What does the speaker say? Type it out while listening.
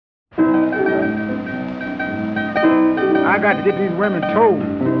got to get these women told.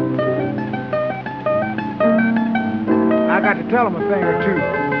 I got to tell them a thing or two.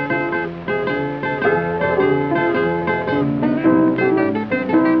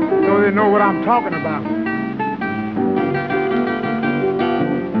 So they know what I'm talking about.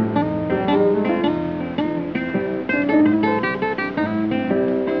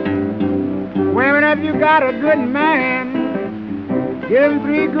 Women, if you got a good man, give him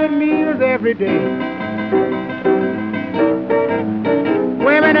 3 good meals every day.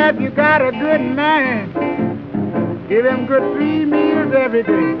 Women, if you got a good man, give him good 3 meals every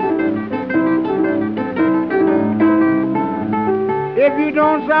day. If you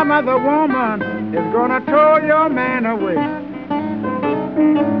don't, some other woman is gonna throw your man away.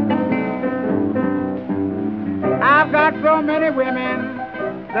 I've got so many women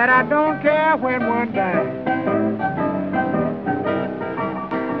that I don't care when one dies.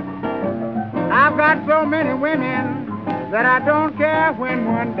 I've got so many women that I don't care when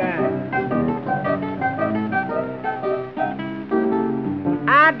one dies.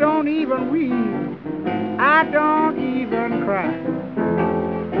 I don't even weep, I don't even cry.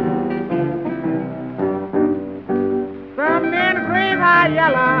 Some men scream out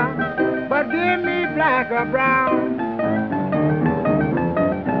yellow, but give me black or brown.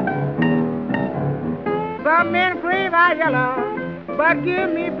 Some men scream out yellow, but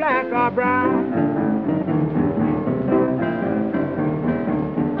give me black or brown.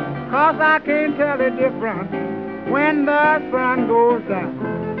 'Cause I can't tell the difference when the sun goes down.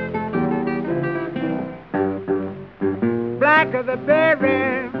 Blacker the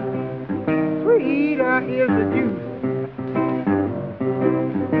berry, sweeter is the juice.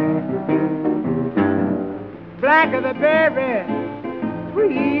 Blacker the berry,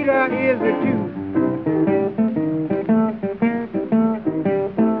 sweeter is the juice.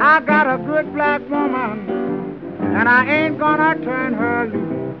 I got a good black woman, and I ain't gonna turn her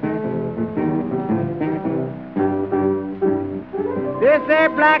loose. They say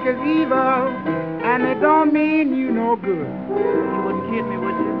black is evil, and it don't mean you no good. You wouldn't kid me,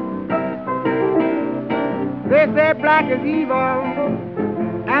 would you? They say black is evil,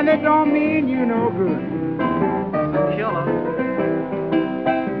 and it don't mean you no good. Killer.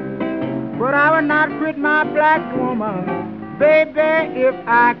 But I would not quit my black woman, baby, if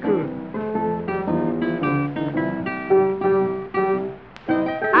I could.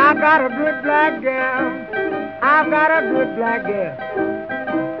 I got a good black girl, I've got a good black girl.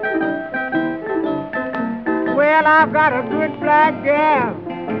 Well, I've got a good black girl,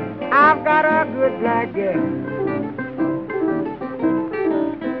 I've got a good black girl.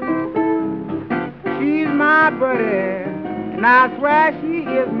 She's my buddy, and I swear she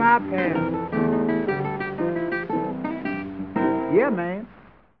is my pal. Yeah, man.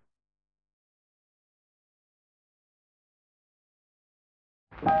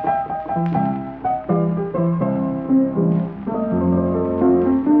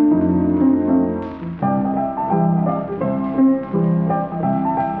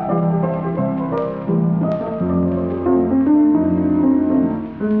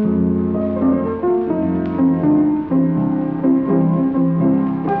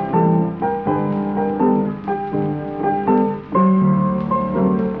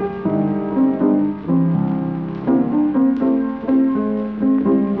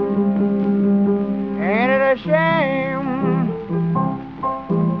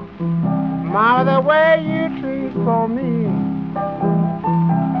 Mama, the way you treat for me,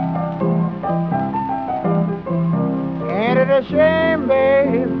 ain't it a shame,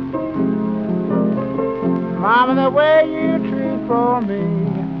 babe? Mama, the way you treat for me.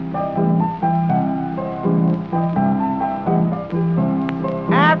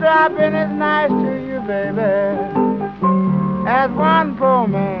 After I've been as nice to you, baby, as one poor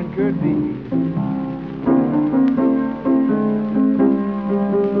man could be.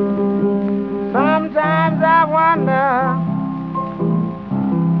 Sometimes I wonder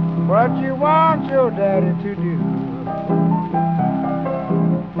what you want your daddy to do.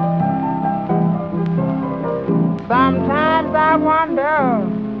 Sometimes I wonder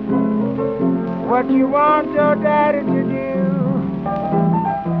what you want your daddy to do.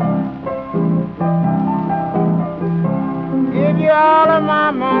 Give you all of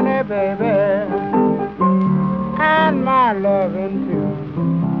my money, baby, and my loving too.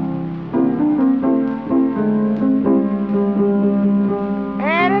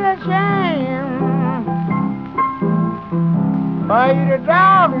 Ain't it a shame for you to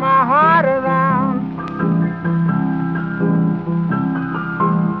dog my heart around?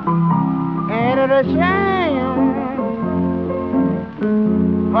 Ain't it a shame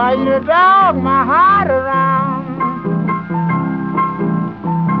for you to dog my heart around?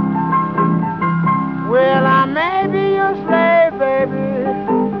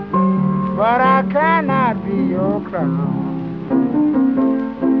 around.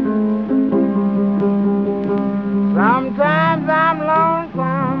 Sometimes I'm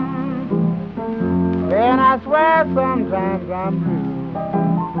lonesome, and I swear sometimes I'm blue.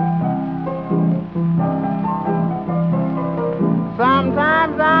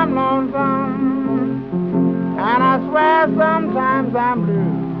 Sometimes I'm lonesome, and I swear sometimes I'm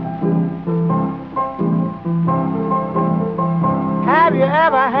blue. Have you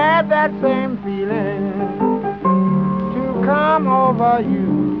ever had that same feeling to come over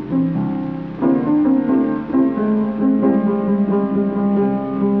you?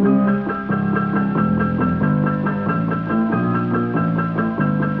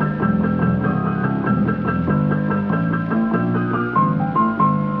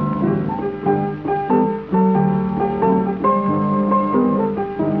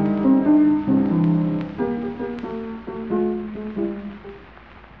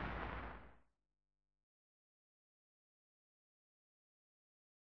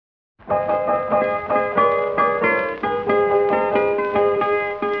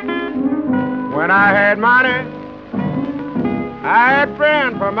 When I had money, I had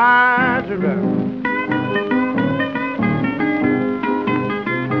friends for my children.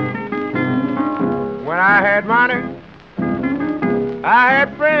 When I had money, I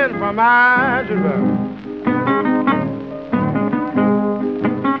had friends for my children.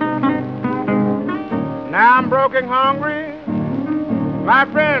 Now I'm broke and hungry, my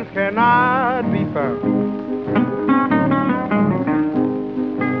friends cannot be found.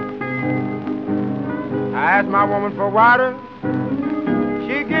 I asked my woman for water,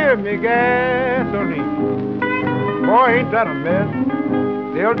 she give me gasoline. Boy, ain't that a mess?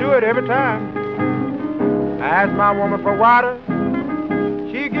 They'll do it every time. I asked my woman for water,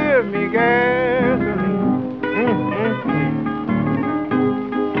 she give me gasoline.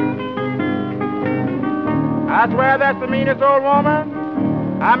 I swear that's the meanest old woman,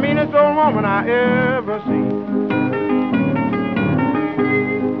 meanest old woman I ever seen.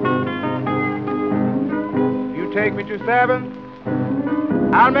 Take me to 7th,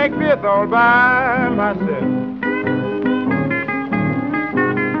 I'll make 5th all by myself.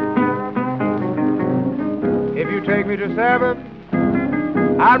 If you take me to 7th,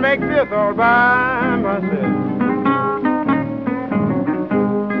 I'll make 5th all by myself.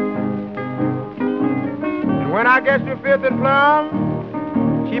 And when I get to 5th and Plum,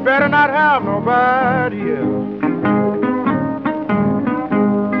 she better not have nobody else.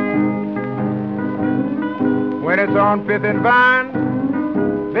 When it's on 5th and Vine,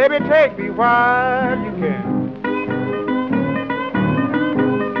 baby, take me while you can.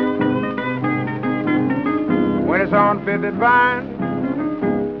 When it's on 5th and Vine,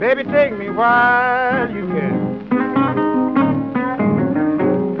 baby, take me while you can.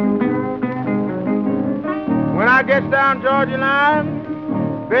 When I get down Georgia line,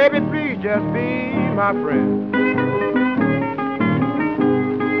 baby, please just be my friend.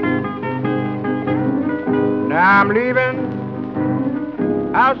 Now I'm leaving,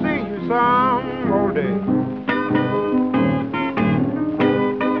 I'll see you some old day.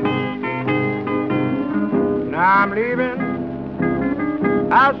 Now I'm leaving,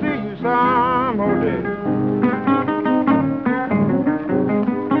 I'll see you some old day.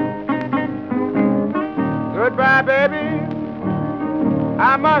 Goodbye, baby,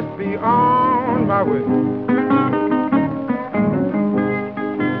 I must be on my way.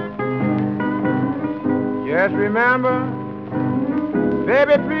 Just remember,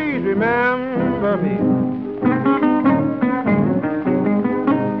 baby, please remember me.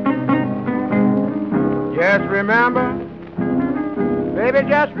 Just remember, baby,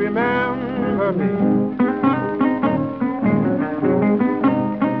 just remember me.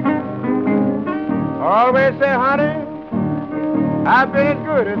 Always say, honey, I've been as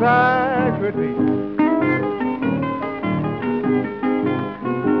good as I could be.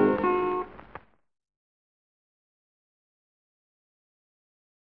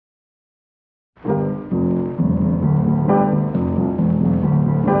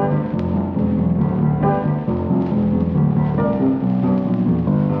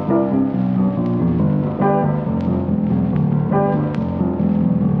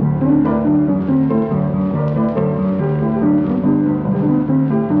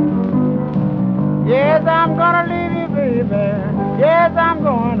 Yes, I'm gonna leave you, baby. Yes, I'm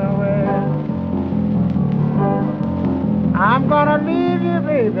going away. I'm gonna leave you,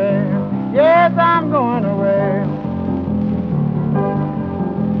 baby. Yes, I'm going away.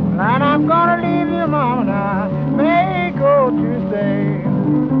 And I'm gonna leave you, Mama. May go to stay.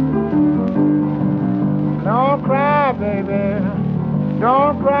 Don't cry, baby.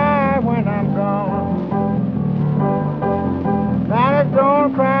 Don't cry when I'm gone.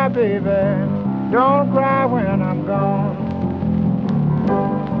 Don't cry, baby, don't cry when I'm gone.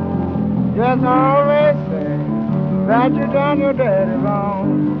 Just always say that you done your daddy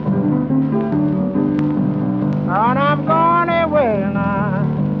wrong. And I'm going away and I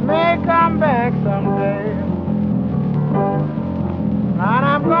may come back someday. And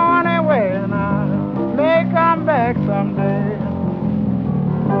I'm going away and I may come back someday.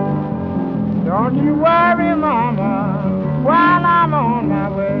 Don't you worry, mama, while I'm on my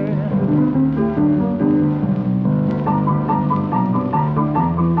way.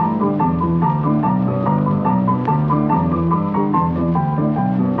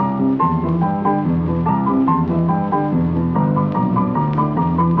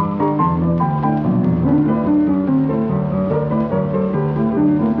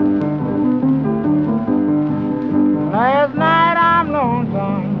 Last night I'm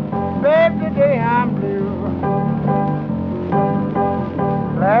lonesome, babe, today I'm blue.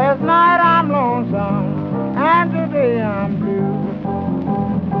 Last night I'm lonesome, and today I'm blue.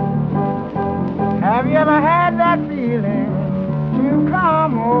 Have you ever had that feeling to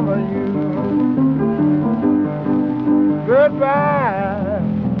come over you? Goodbye,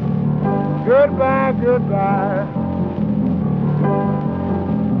 goodbye, goodbye.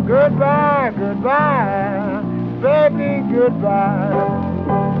 Goodbye, goodbye, baby, goodbye.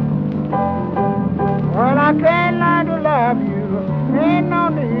 Well, I can't learn to love you, ain't no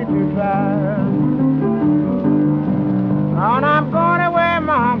need to try. And I'm going away,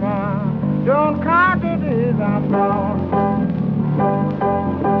 mama, don't count the days I'm gone.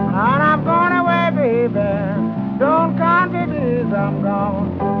 And I'm going away, baby, don't count the days I'm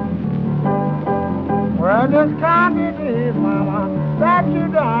gone. Well, just count the days, mama, that you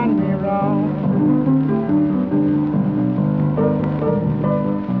done me wrong.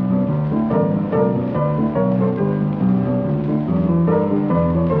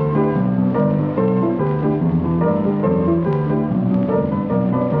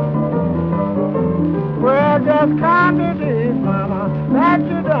 Well, just count the days, mama, that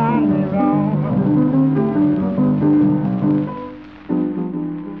you done me wrong.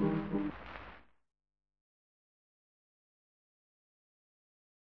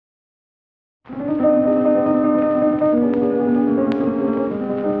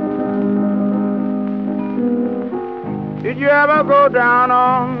 Did you ever go down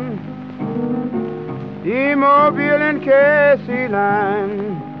on the Mobile and Casey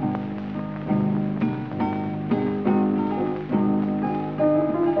line?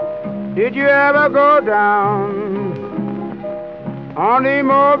 Did you ever go down on the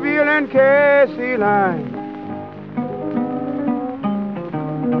Mobile and Casey line?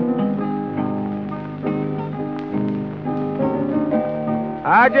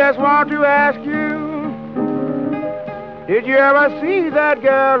 I just want to ask you, did you ever see that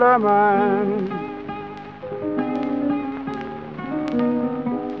girl of mine?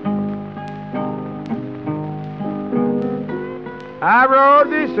 I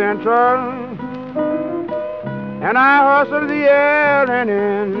rode the Central and I hustled the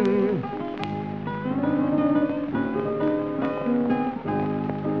L&N.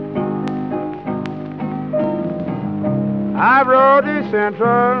 I rode the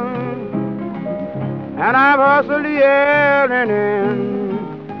Central and I've hustled the L&N.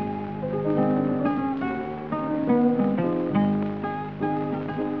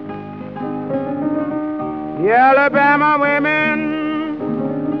 The Alabama women,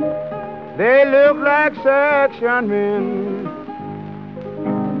 they look like section men.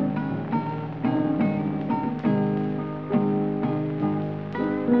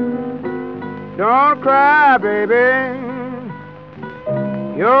 Don't cry, baby,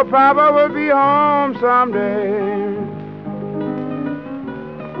 your papa will be home someday.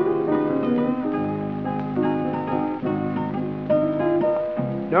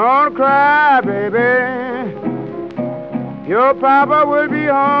 Don't cry, baby, your papa will be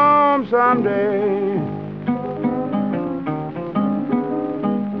home someday.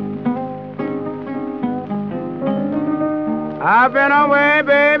 I've been away,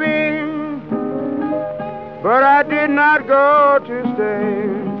 baby, but I did not go to stay.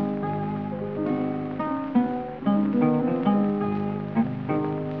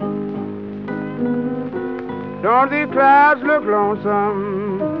 Don't the clouds look lonesome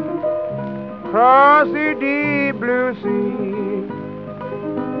across the deep blue sea?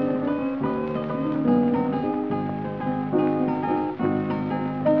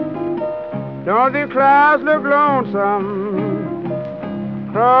 Don't the clouds look lonesome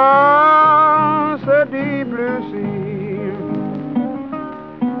across the deep blue sea?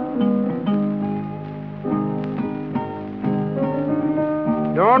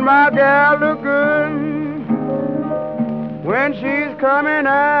 Don't my gal look good when she's coming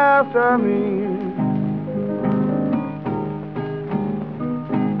after me?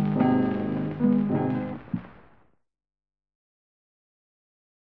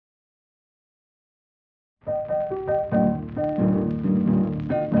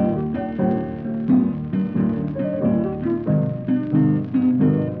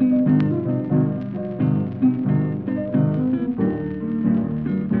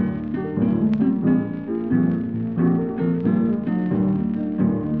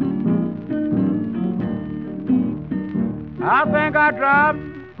 I think I dropped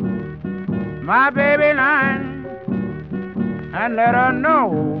my baby line and let her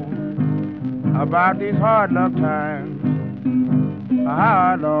know about these hard luck times.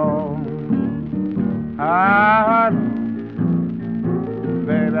 Hard long, hard,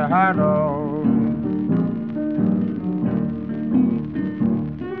 baby, hard long.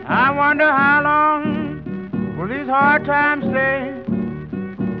 I wonder how long will these hard times stay.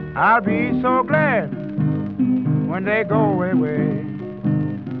 I'll be so glad when they go away.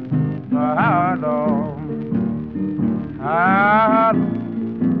 How long,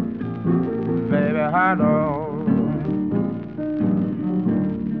 baby, how long?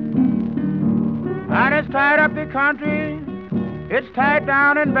 And it's tied up the country, it's tied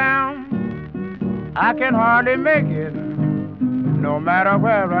down and bound. I can hardly make it, no matter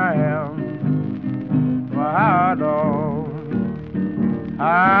where I am. How long,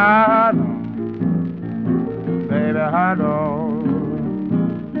 baby, how long?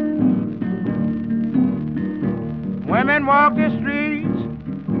 Women walk the streets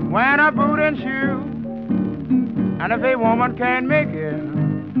wearing a boot and shoe, and if a woman can't make it,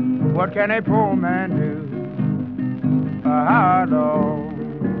 what can a poor man do? How long,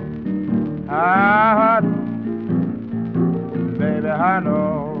 baby, how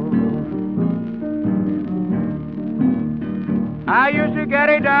long? I used to get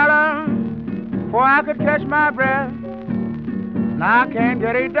 $1 before I could catch my breath. Now I can't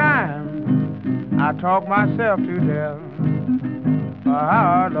get a dime, I talk myself to death.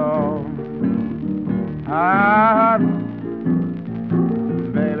 How long,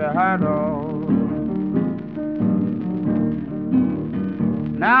 baby, how long?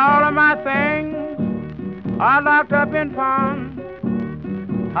 Now all of my things are locked up in pawn.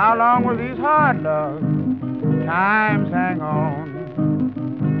 How long will these hard luck times hang on?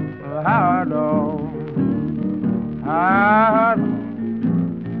 How long,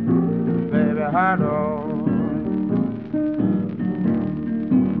 baby, how long?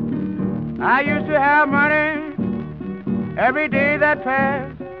 I used to have money every day that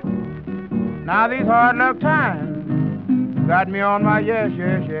passed. Now these hard luck times got me on my yes,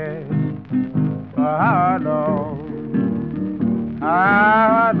 yes, yes. How long,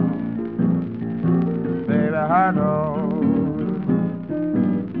 baby, how long?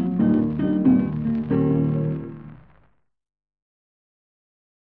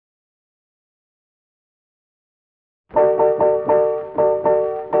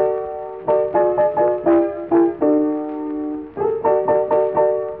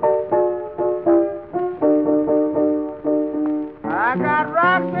 I got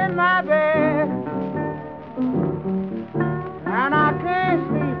rocks in my bed, and I can't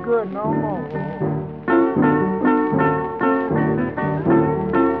sleep good no more.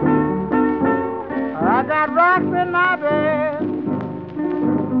 I got rocks in my bed,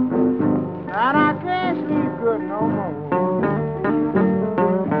 and I can't sleep good no more.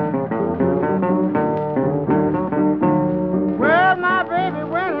 Well, my baby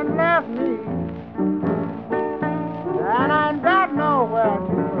went and left me, and I ain't got nowhere to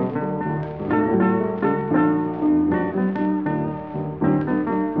go.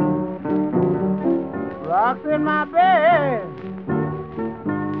 Rocks in my bed,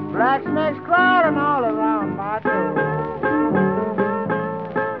 black snakes crawling all around my door.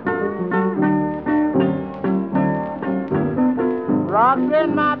 Rocks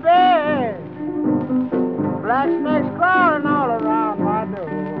in my bed, black snakes crawling all around my door.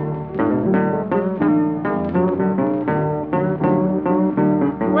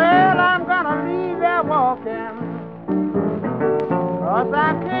 Well, I'm gonna leave there walking, 'cause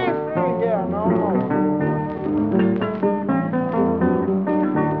I can't stay here no more.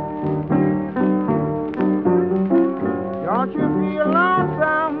 Don't you feel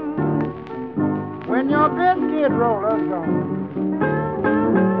lonesome when your biscuit roller's gone?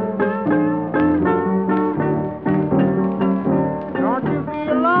 Don't you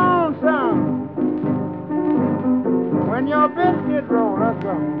feel lonesome when your biscuit roller's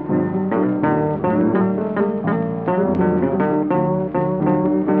gone?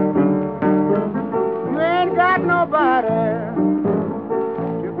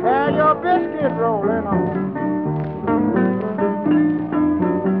 rolling on.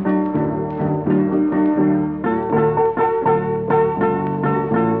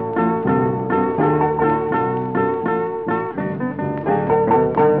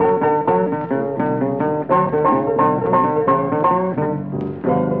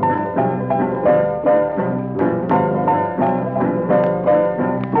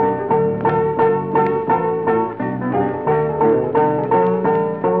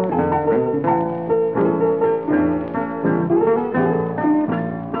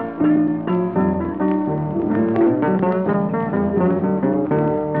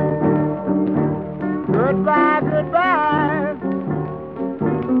 Goodbye, goodbye.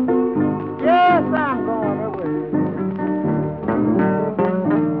 Yes, I'm going away.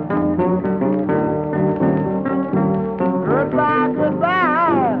 Goodbye,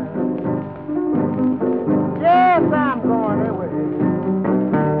 goodbye. Yes, I'm going away.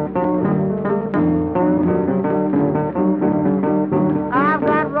 I've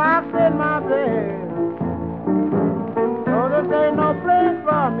got rocks in my bed, so this ain't no place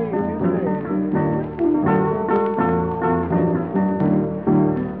for me to stay.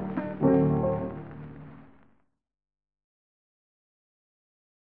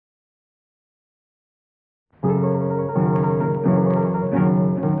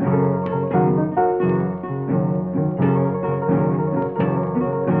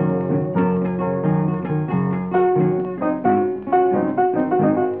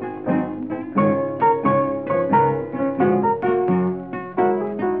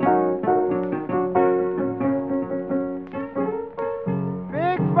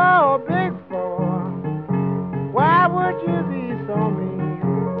 Big four, why would you be so mean?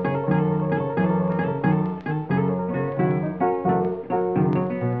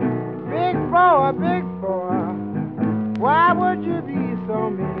 Big four, why would you be so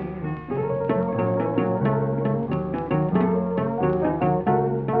mean?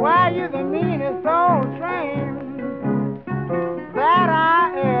 Why, you the meanest old train that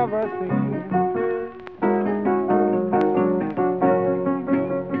I ever seen.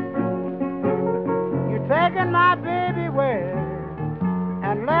 Taking my baby away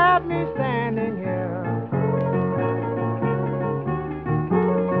and left me standing here.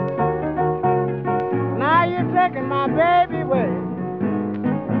 Now you're taking my baby away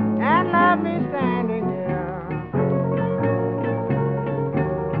and left me standing here.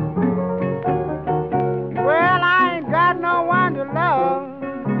 Well, I ain't got no one to love,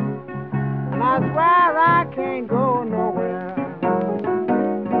 and I swear I can't go nowhere.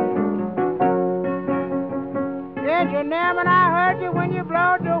 Engineer, when I heard you when you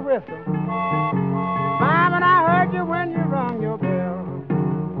blowed your whistle. Mom, when I heard you when you rung your bell.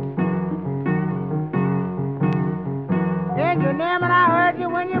 Engineer, when I heard you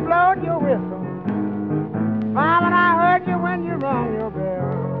when you blowed your whistle. Mom, when I heard you when you rung your bell.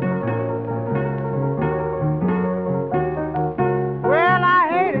 Well, I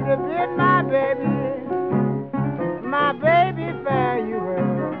hated to bid my baby fare you well.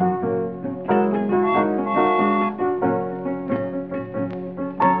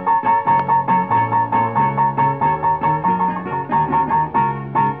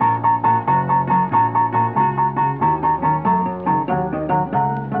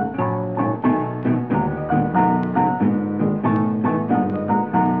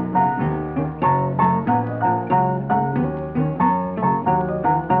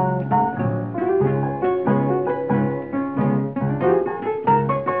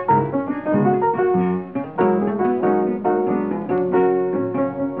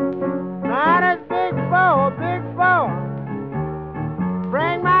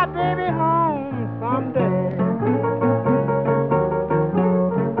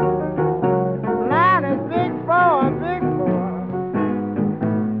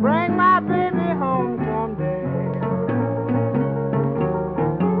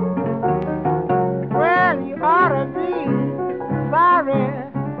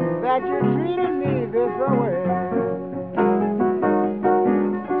 That you treated me this way.